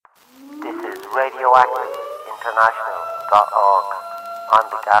radioactiveinternational.org. I'm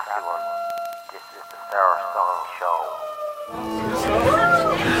the gassy one. This is the Sarah Song Show.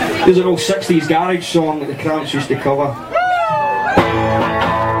 There's an old 60s garage song that the Cramps used to cover.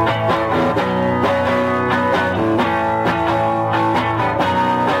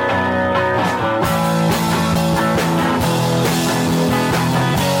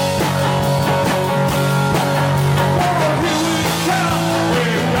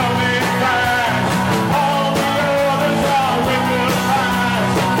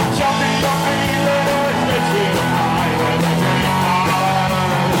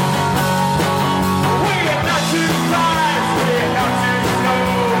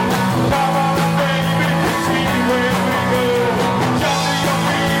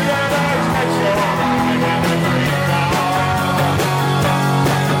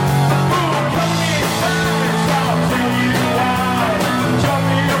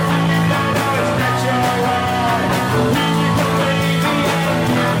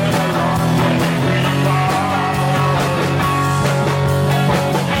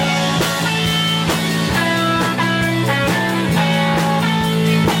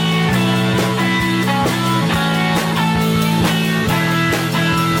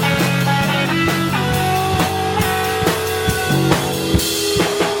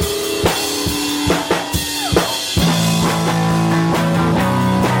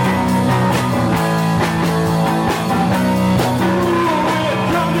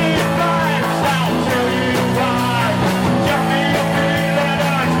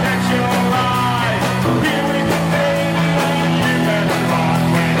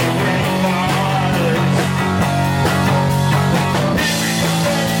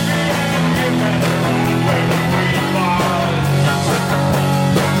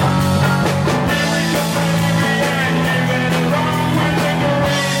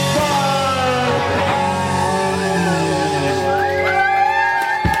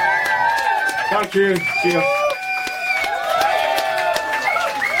 Thank you. See ya.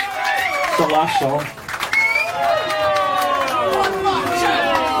 It's the last song.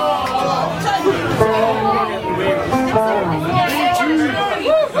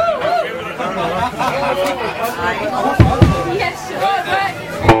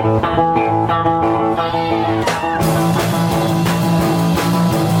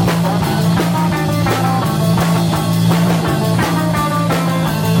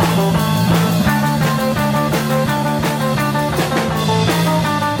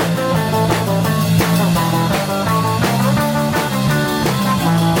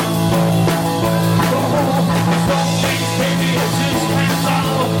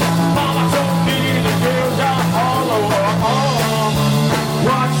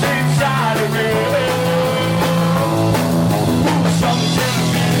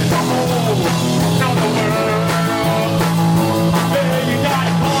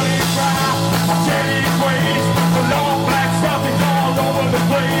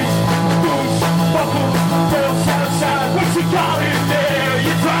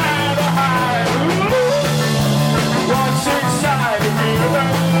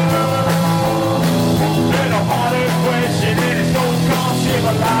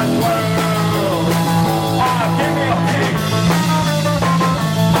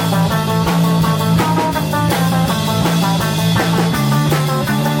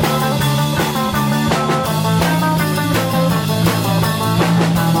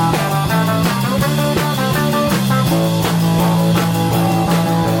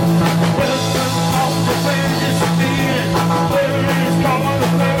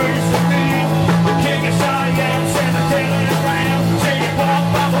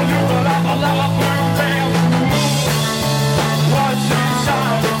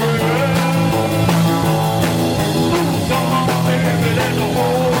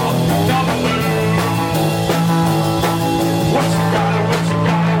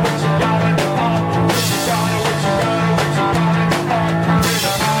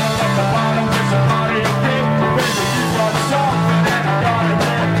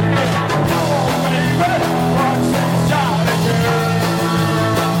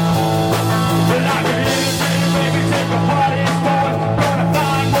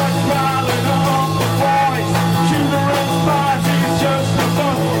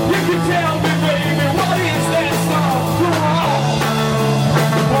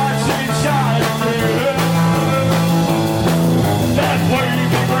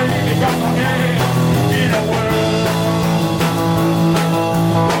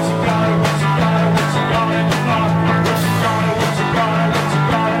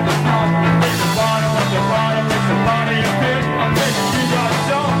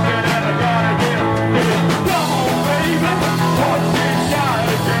 Something that I gotta get.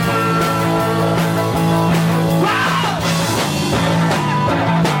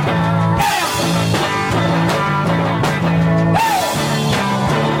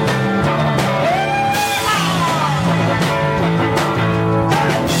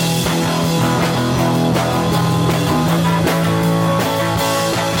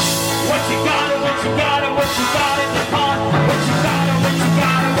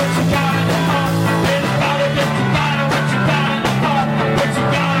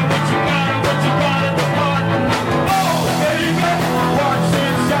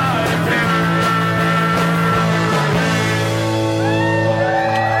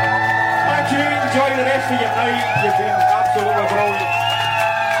 best of your night. You've been absolutely brilliant.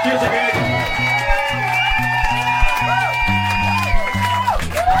 Cheers again.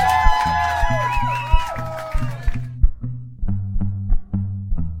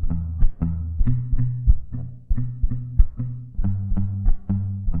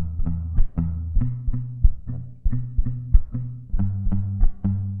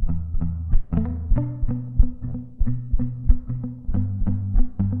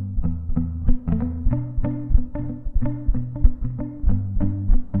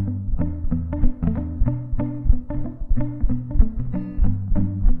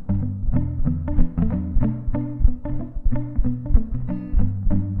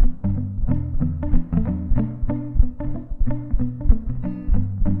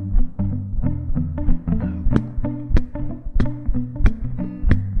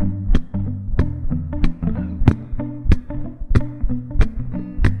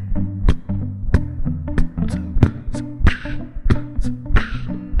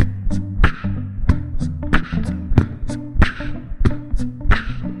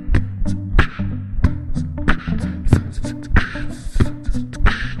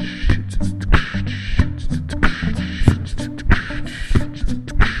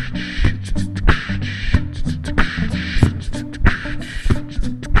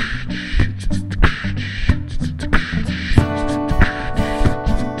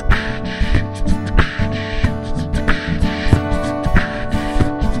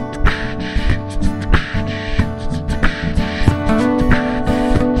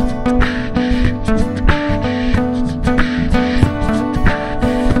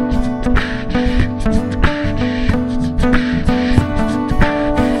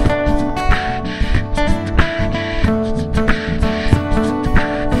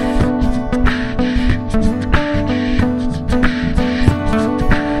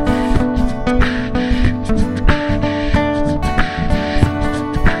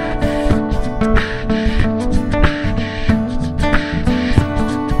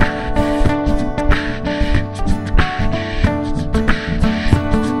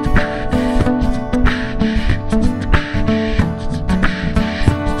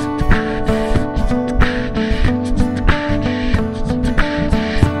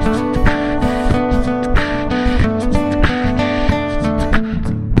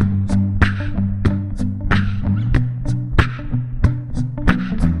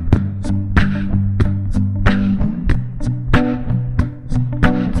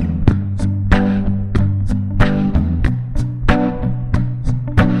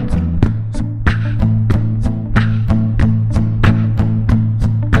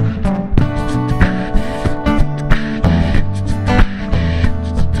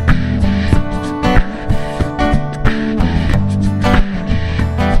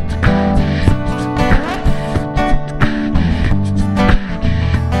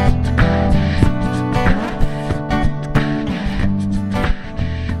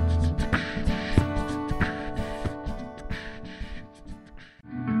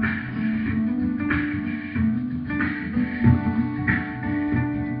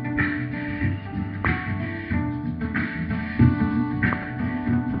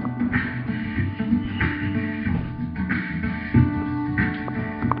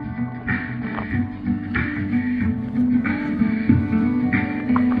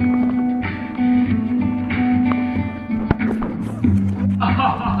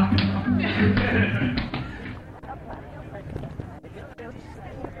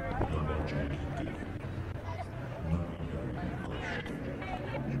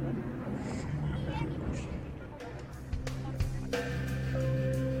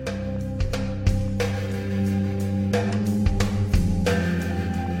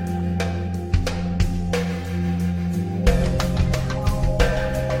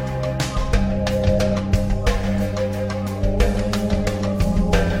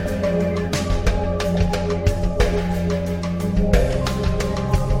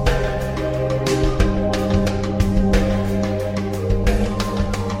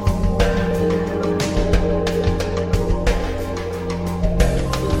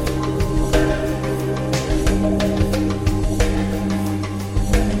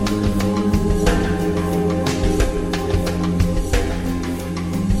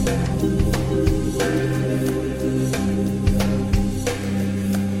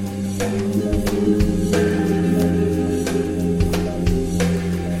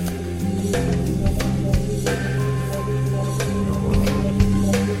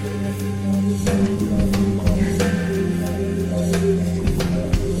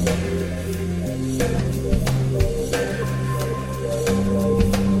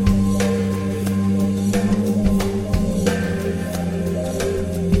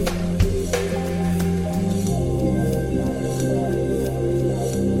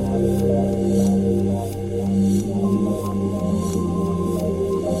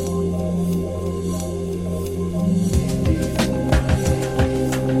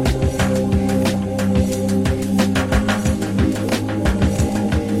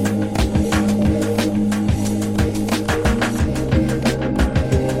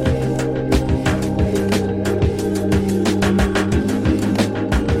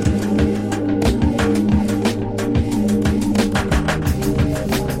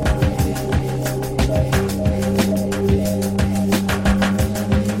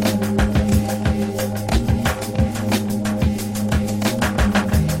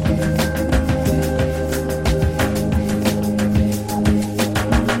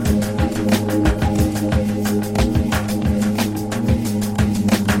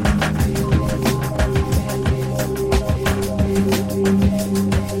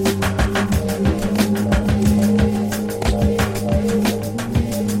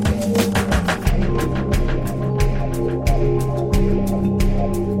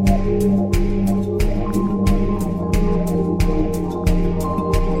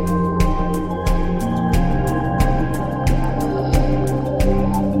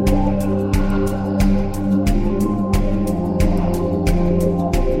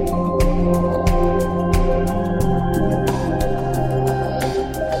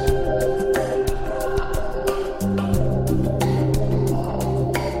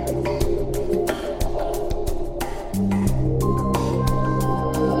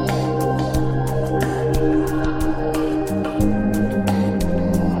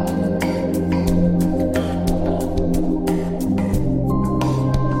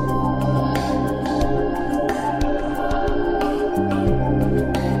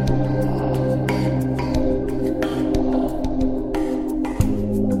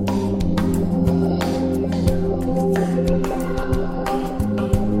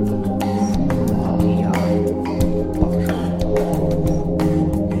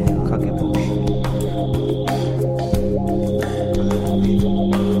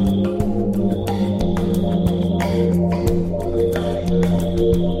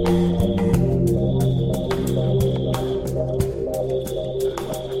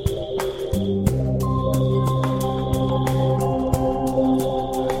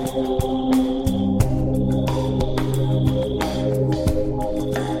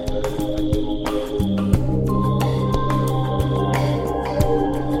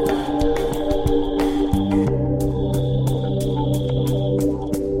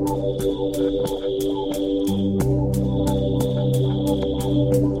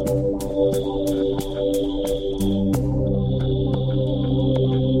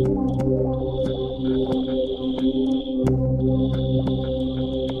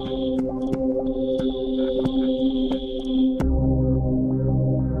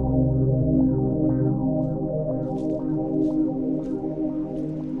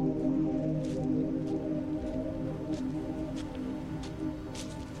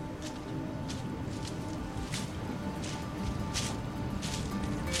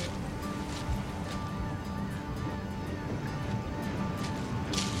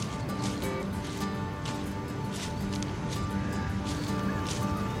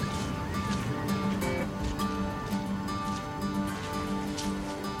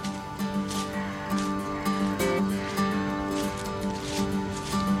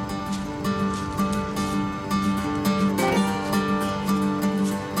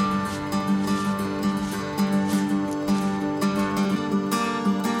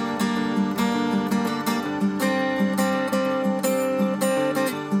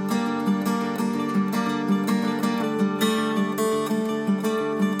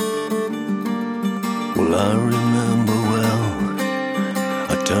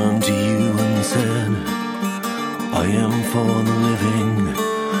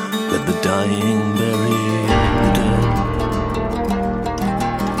 the dying bury the dead.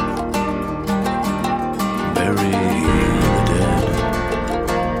 Bury the dead.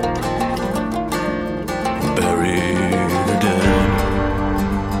 Bury the dead.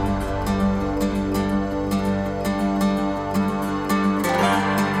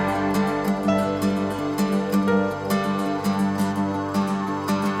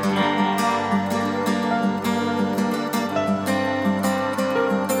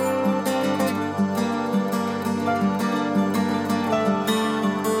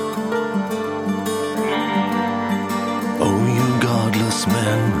 Oh, you godless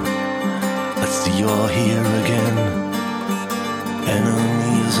men, let's see you're here again.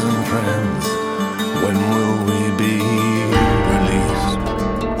 Enemies and friends, when will we be released?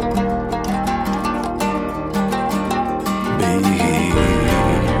 Be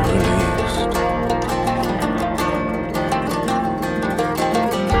released.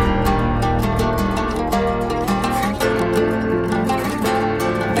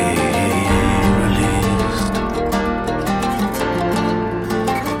 Be released.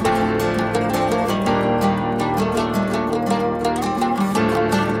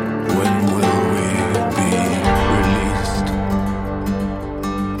 When will we be released?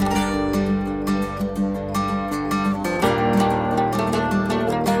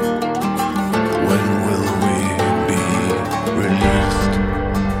 When will we be released?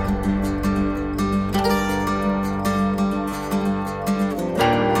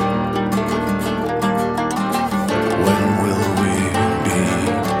 When will we be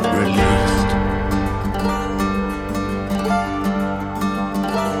released?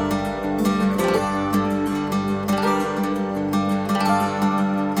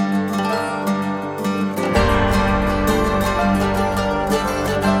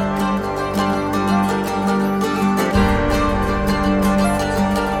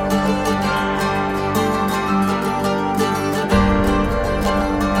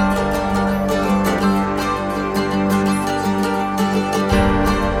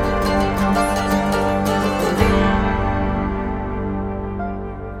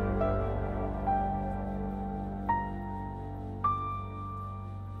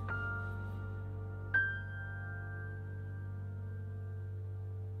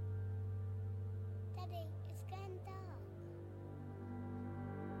 Daddy, it's getting dark.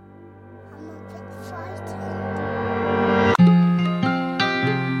 I'm a bit frightened.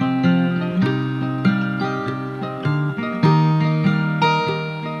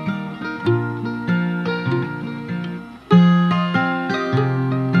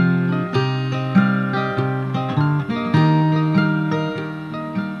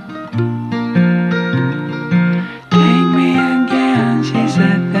 Take me again, she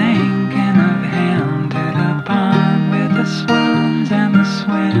said, thinking of him, to the pond with the swans and the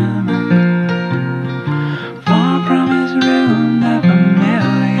swimming. Far from his room, the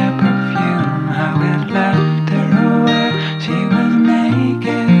familiar perfume, how it left her aware she was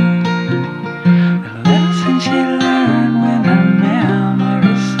naked. The lesson she learned when her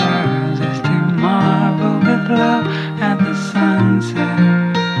memory serves is to marvel with love at the sunset.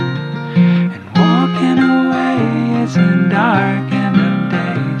 And walking away, it's a dark end of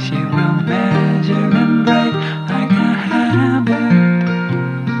day. She will measure and break like a habit.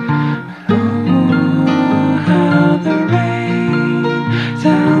 Oh, how the rain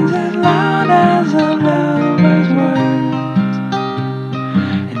sounds as loud as a lover's words.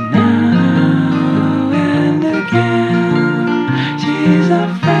 And now and again, she's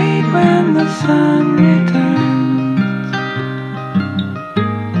afraid when the sun returns.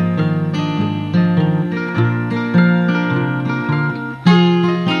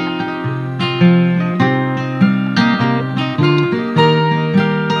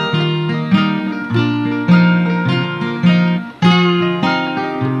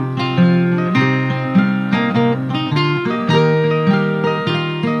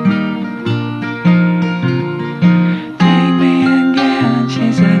 Take me again,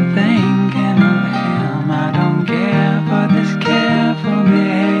 she said, thinking of him. I don't care for this careful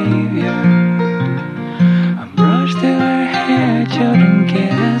behavior. A brush through her hair, children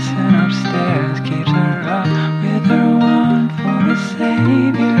kissing upstairs, keeps her up with her want for a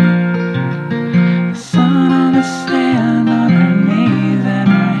savior. The sun on the sand, on her knees and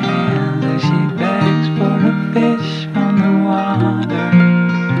her hands, as she begs for a fish from the water.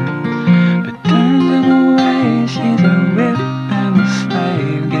 But turns him away, she's a whip and a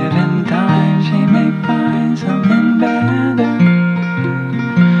slave. Given time, she may find something better.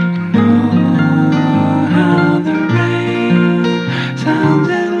 And oh, how the rain sounds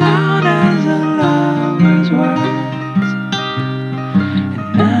as loud as a lover's words. And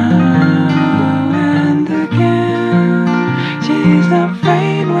now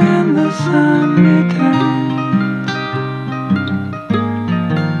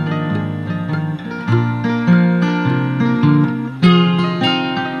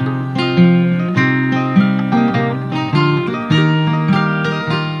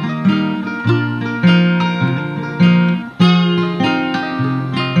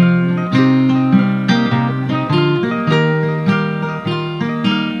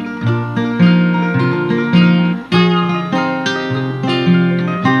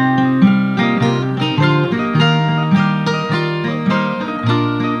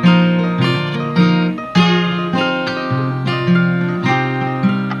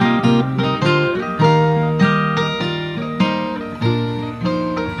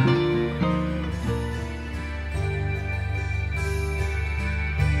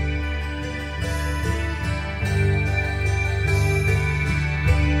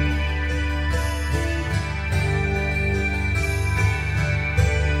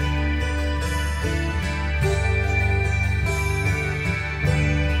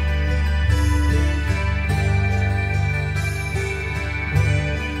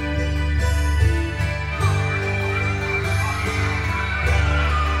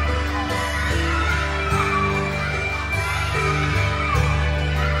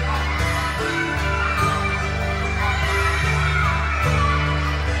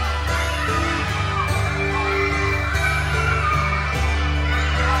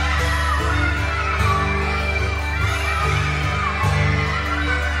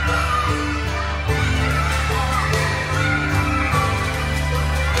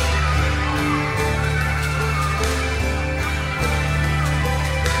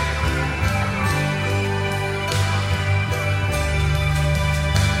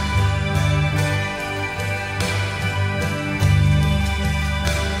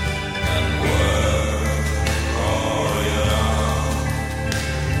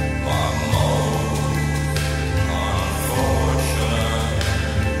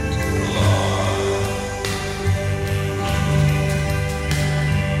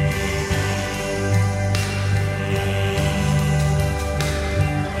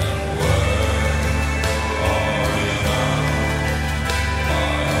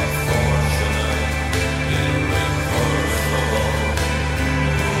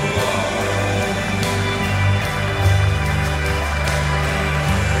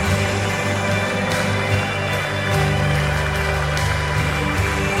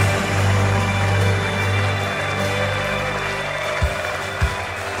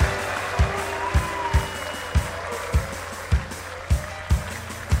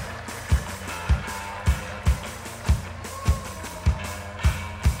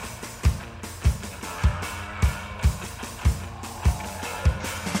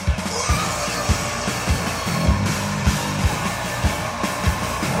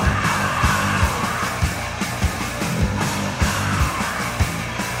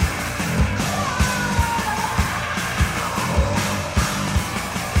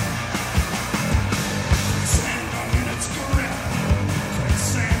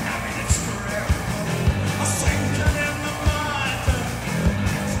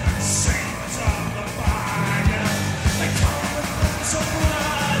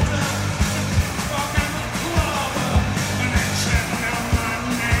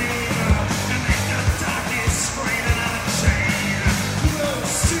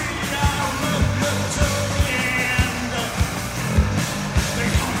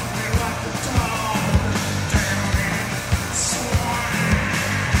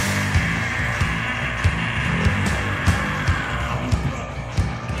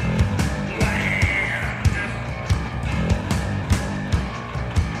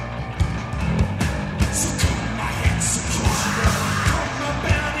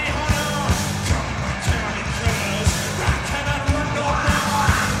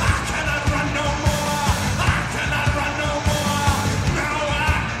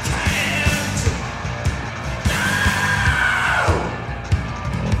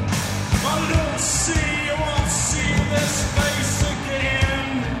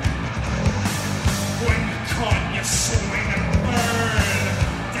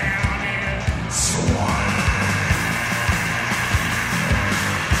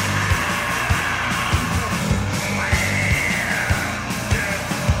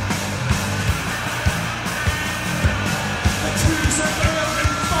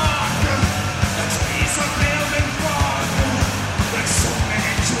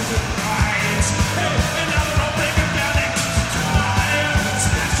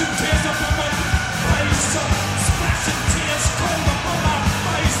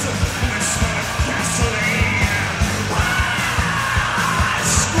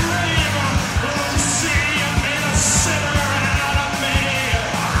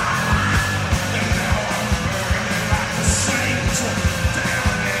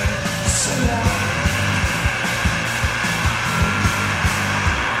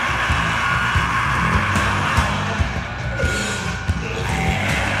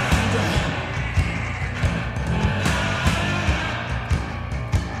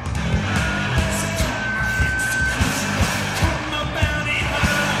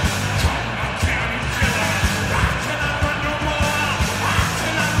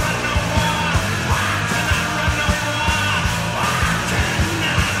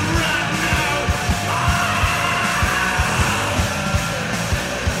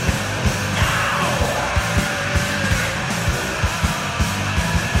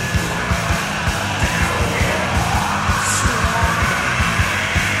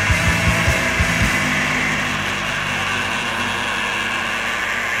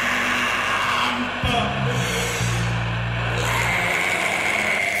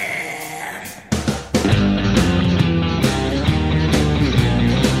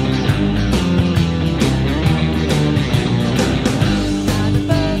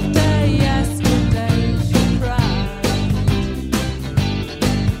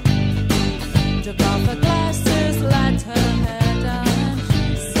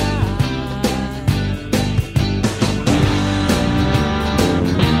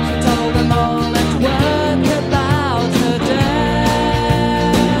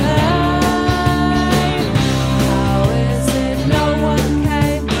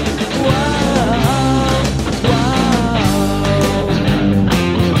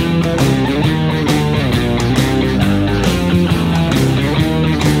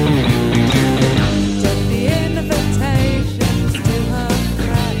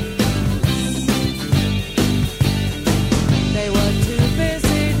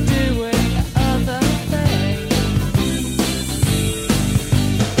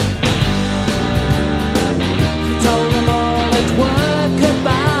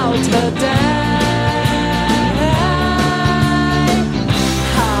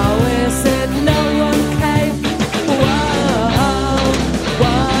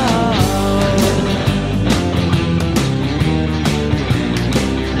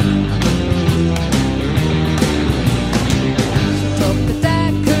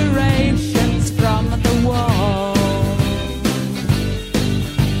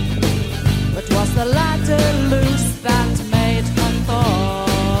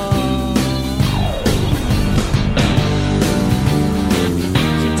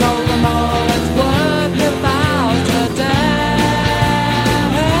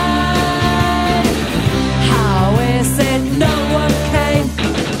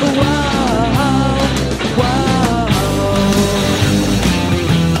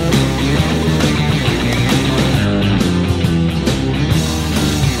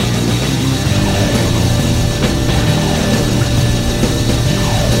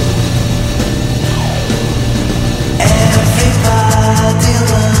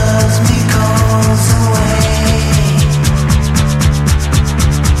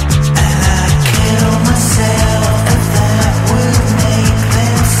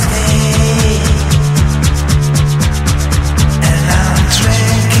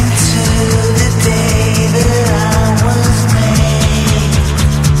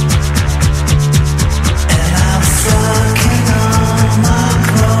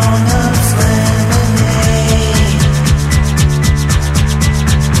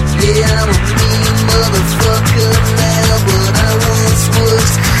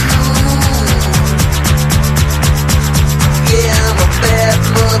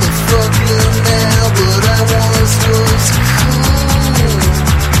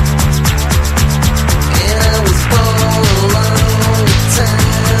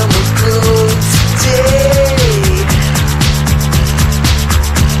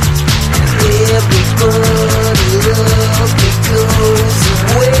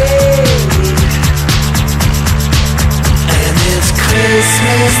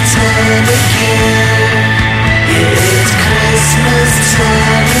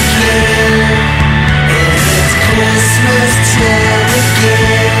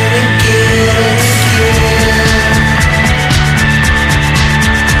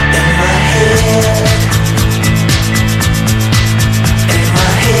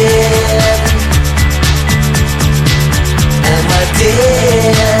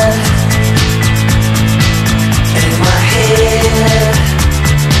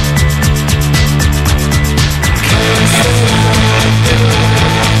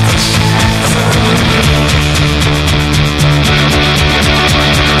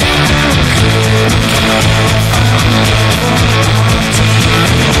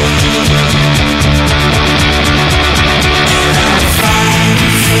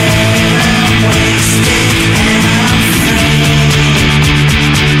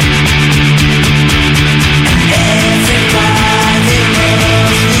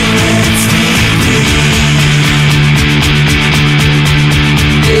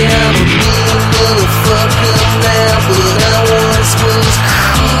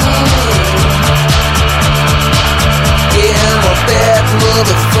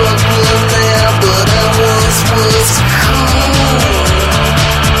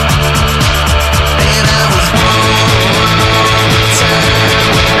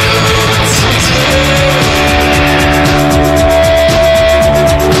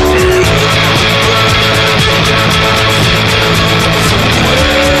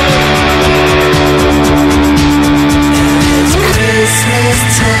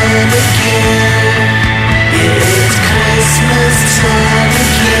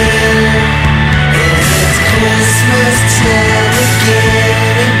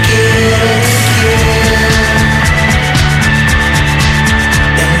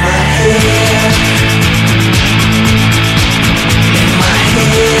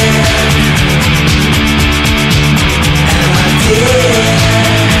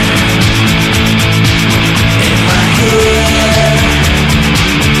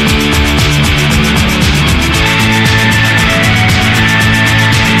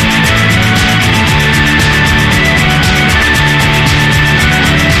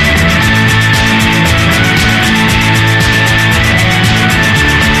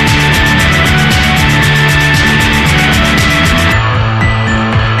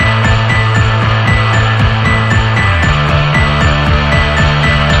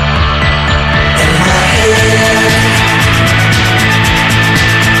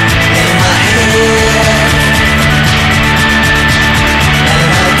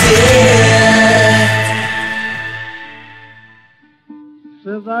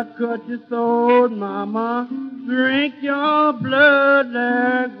Since I cut your throat, mama, drink your blood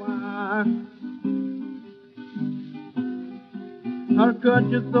like wine. I'll cut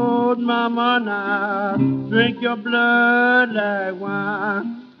your throat, mama, now drink your blood like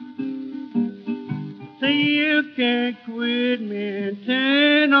wine. Say you can't quit me,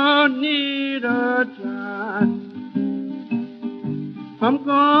 ten or need a try. I'm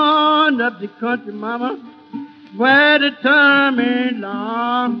going up the country, mama, where the time ain't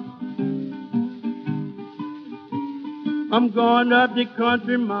long. I'm going up the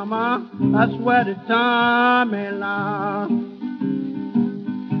country, mama, I swear the time ain't long.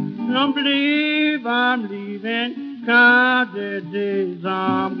 Don't believe I'm leaving, count the days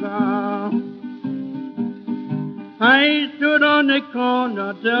I'm gone. I stood on the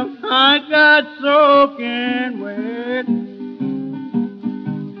corner till I got soaking wet.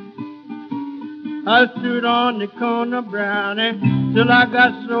 I stood on the corner, Brownie, till I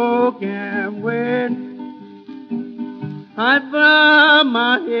got soaking wet. I bow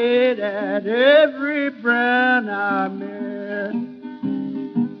my head at every brown I met.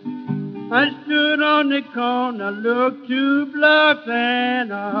 I stood on the corner, looked 2 blocks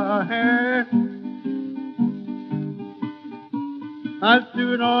and a half. I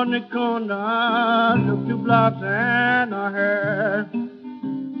stood on the corner, looked 2 blocks and a half.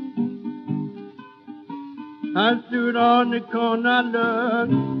 I stood on the corner,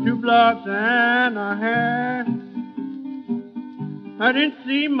 looked 2 blocks and a half. I didn't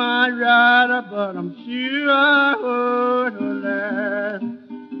see my rider, but I'm sure I heard her laugh.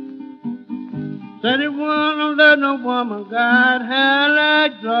 Said it won't let no woman got hair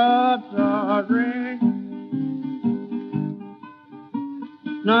like drops of rain.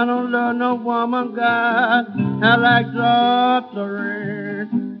 No, don't let no woman got hair like drops of rain.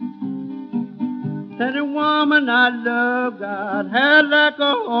 Said the woman I love got hair like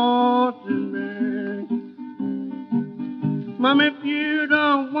a horse's mane. Mom, if you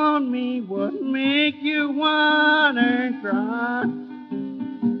don't want me, what make you whine and cry?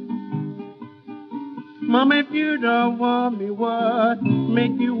 Mom, if you don't want me, what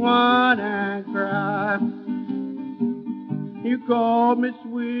make you whine and cry? You call me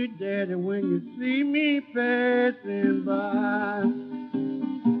sweet daddy when you see me passing by.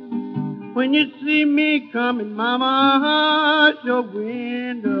 When you see me coming, mama, hush your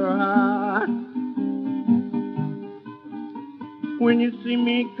window high. When you see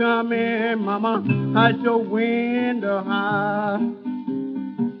me coming, mama, hush your window high.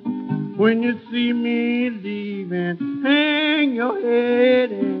 When you see me leaving, hang your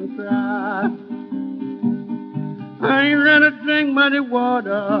head and cry. I ain't ready to drink muddy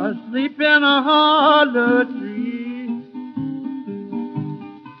water, sleep in a hollow tree.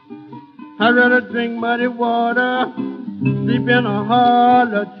 I'd rather drink muddy water, sleep in a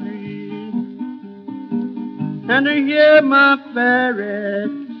hollow tree. And to hear my fairy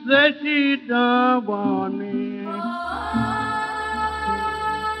say she don't want me.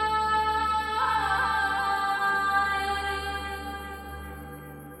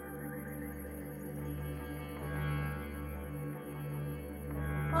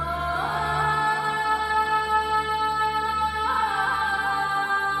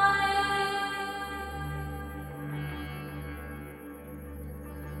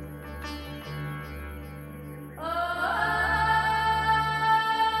 Oh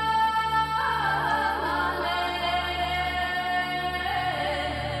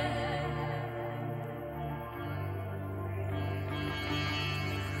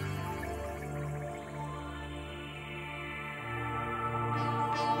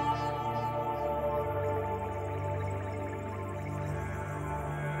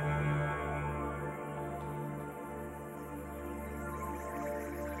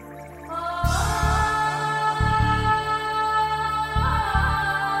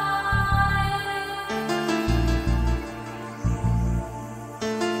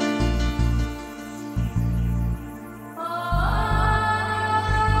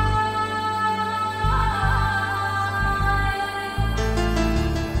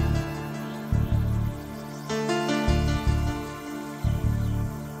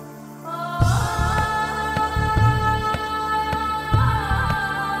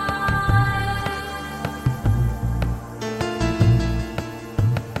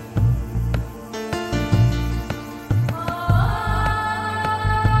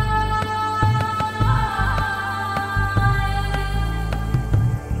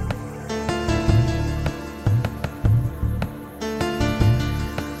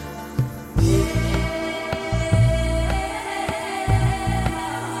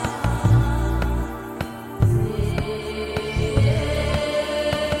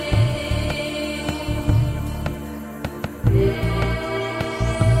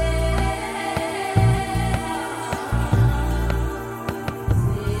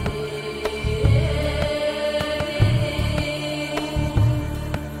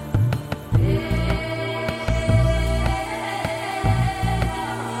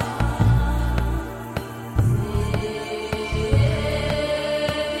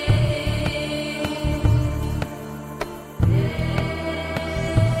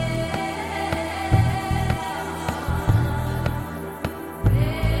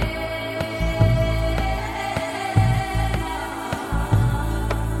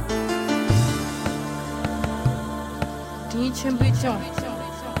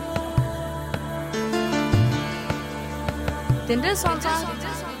点着双张。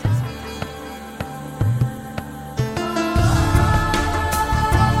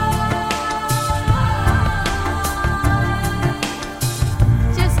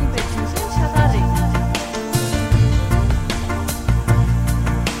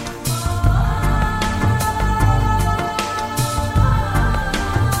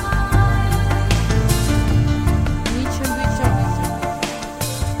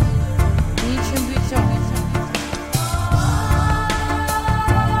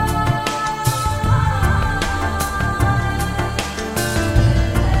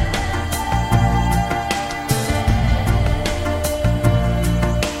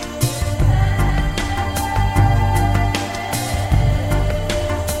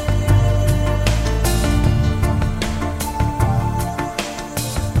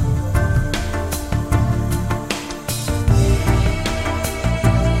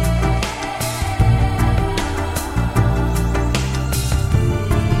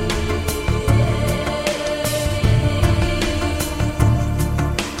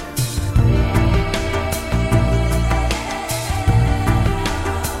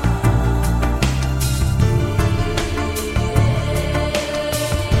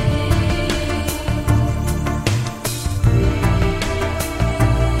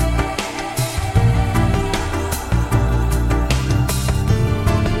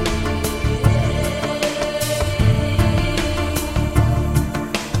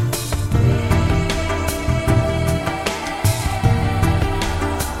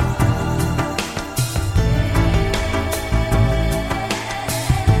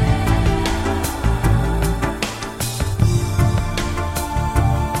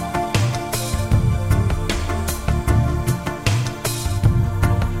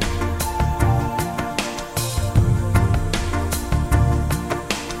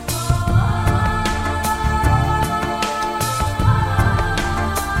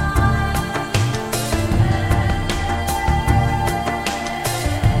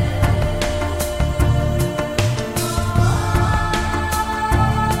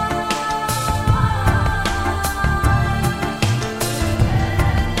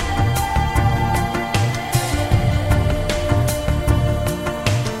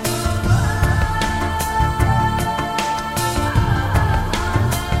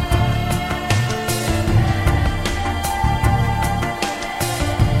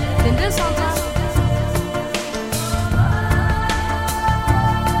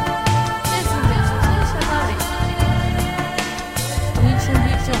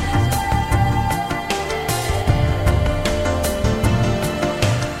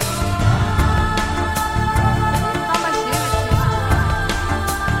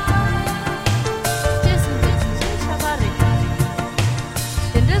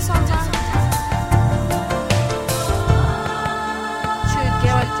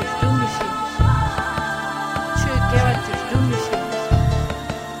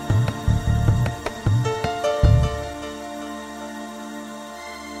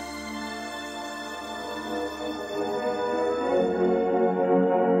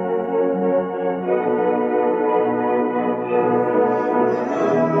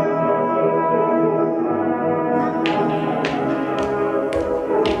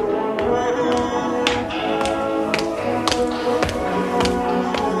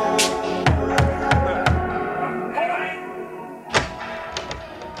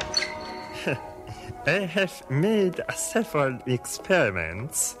I have made several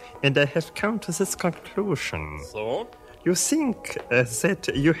experiments and I have come to this conclusion. So? You think that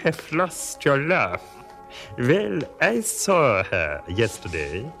you have lost your love. Well, I saw her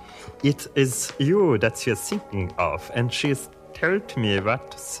yesterday. It is you that you're thinking of, and she's told me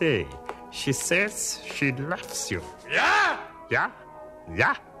what to say. She says she loves you. Yeah? Yeah?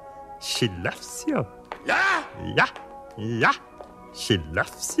 Yeah? She loves you. Yeah? Yeah? Yeah? She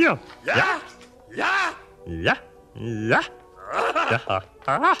loves you. Yeah? Yeah? Yeah? Yeah?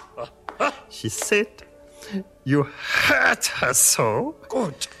 Yeah? She said you hurt her so.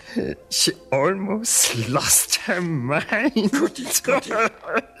 Good. She almost lost her mind. Goody.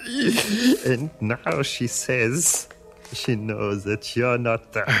 And now she says she knows that you're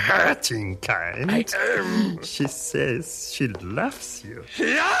not the hurting kind. I am. She says she loves you.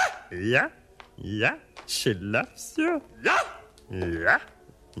 Yeah? Yeah? Yeah? She loves you. Yeah? Yeah?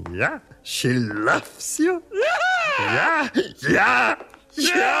 Yeah? She loves you. Yeah? Yeah? Yeah?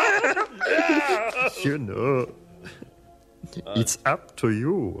 Yeah? You know, it's up to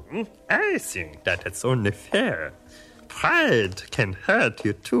you. I think that it's only fair. Pride can hurt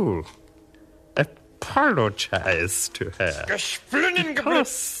you too. apologize to her.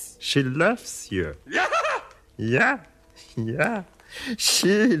 Because she loves you. Ja! Yeah, yeah.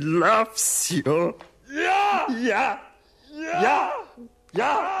 She loves you. Ja! Yeah, Ja!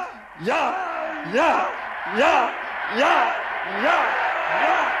 Ja! Ja! Ja! Ja! Ja! Ja! Ja!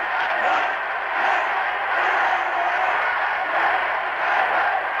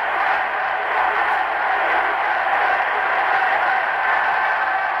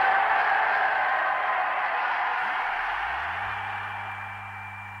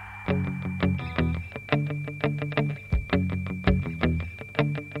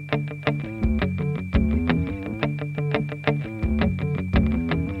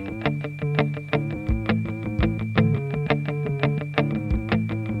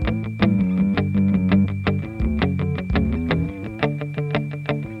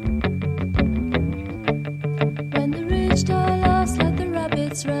 When the rich star laughs like the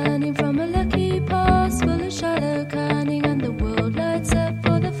rabbits running from a lucky past full of shallow cunning, and the world lights up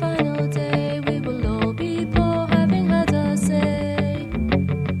for the final day, we will all be poor, having had our say.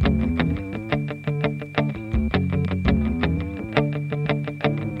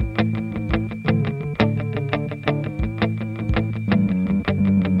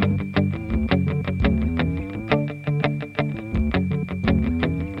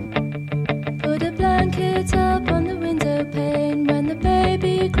 Put a blanket up on the window pane when the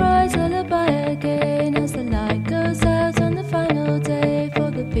baby cries lullaby again, as the light goes out on the final day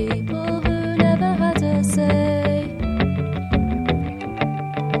for the people who never had a say.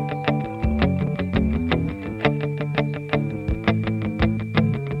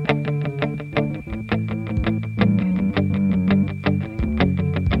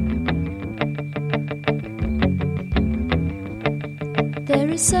 There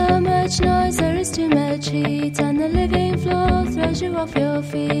is so much noise, there is too much heat, and the living floor throws you off your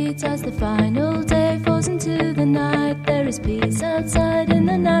feet as the final day falls into the night. There is peace outside in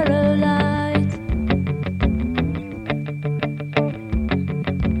the narrow light.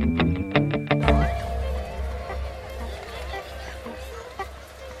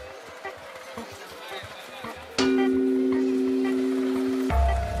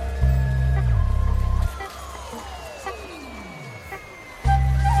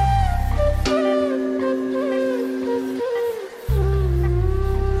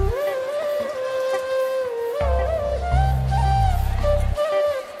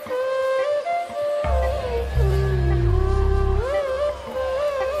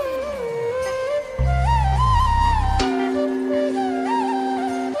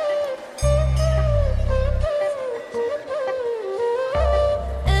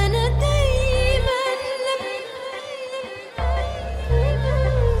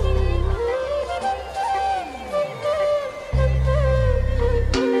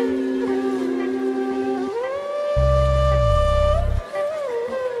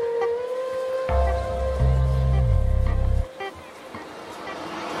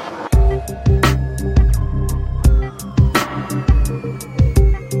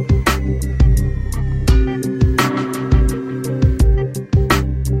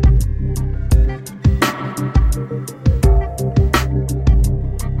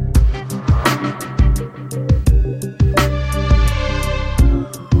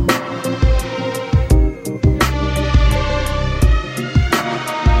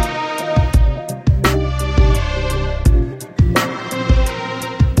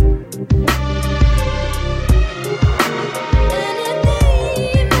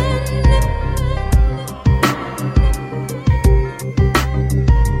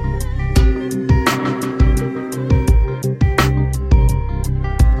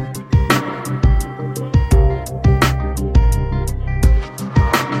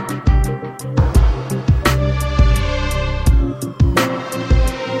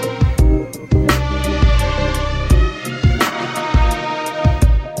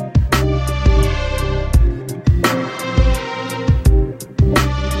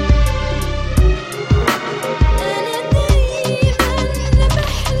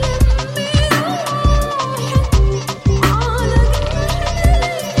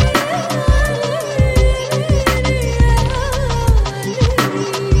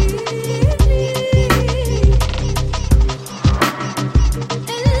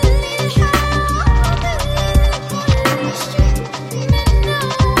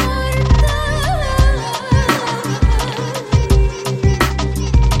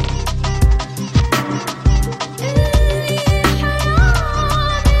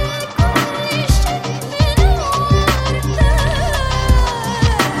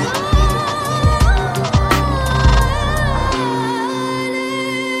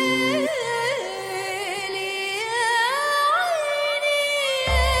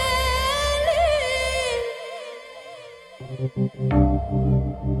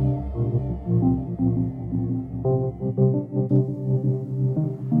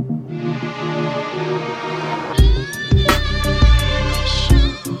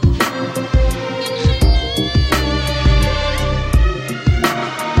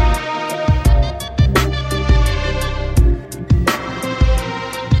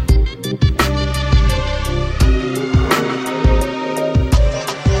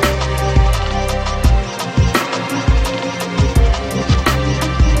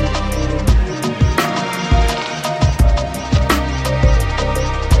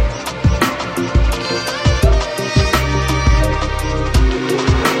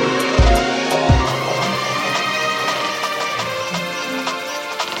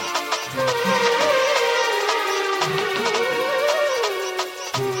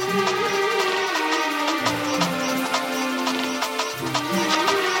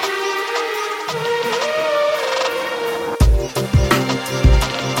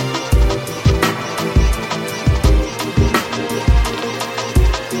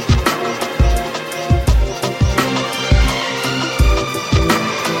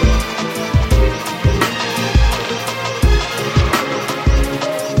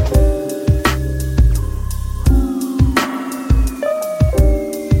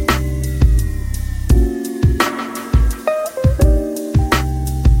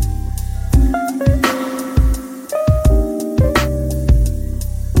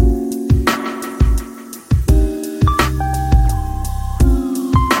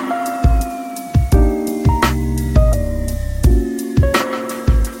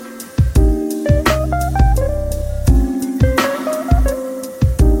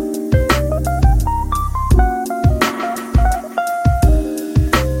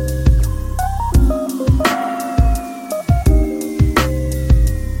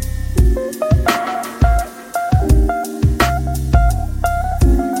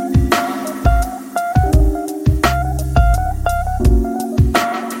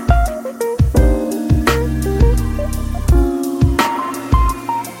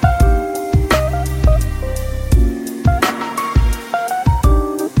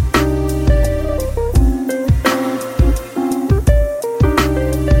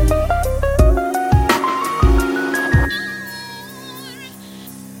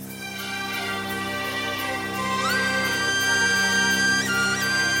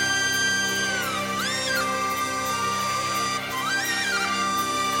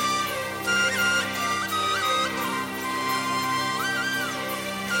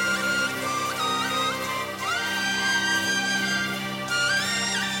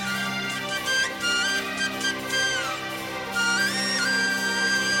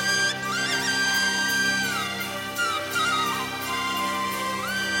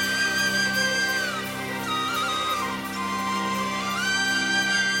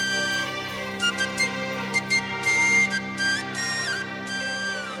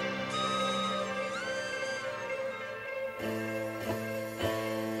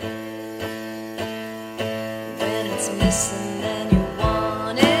 missing and you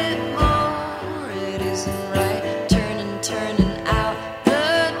want it more. It isn't right, turning out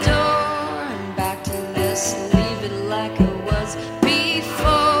the door and back to this. Leave it like it was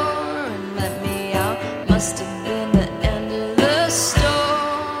before and let me out. Must have been the end of the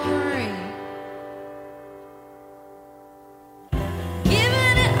story.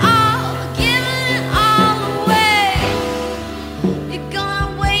 Giving it all away. You're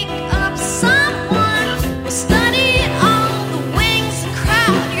gonna wake up someone, will study all the wings and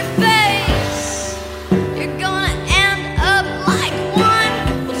crowd your face. You're gonna end up like one,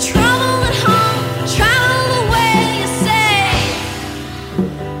 will trouble at home, travel away. You say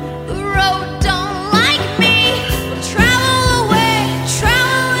the road don't like me, will travel away,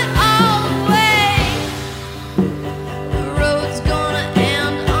 travel it all away. The road's gonna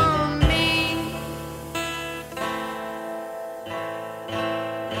end on me.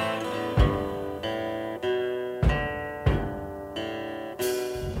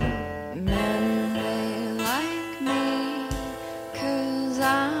 Men, they like me 'cause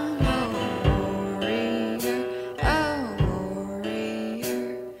I'm a warrior, a warrior.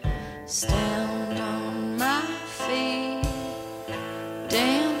 Stand on my feet,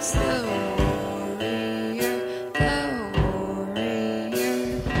 dance the warrior, the warrior.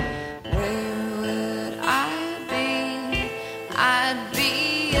 Where would I be? I'd be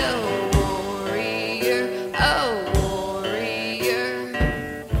a warrior, a warrior.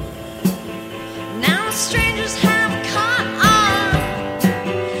 Now strangers have caught on,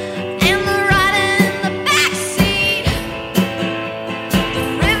 and they're riding in the backseat. The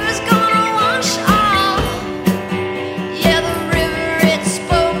river's gonna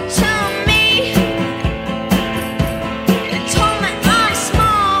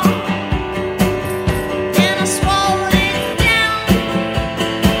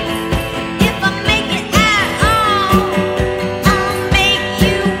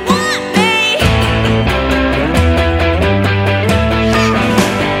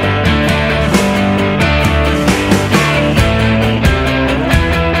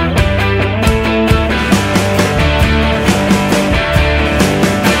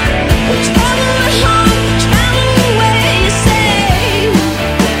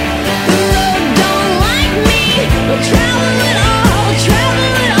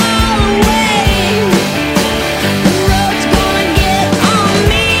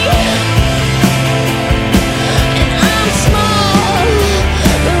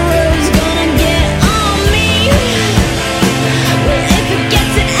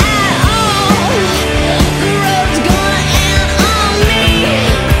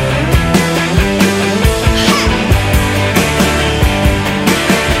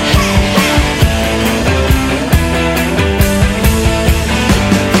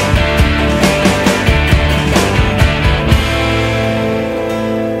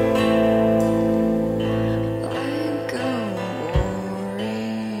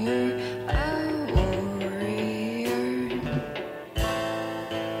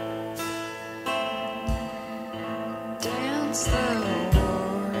against the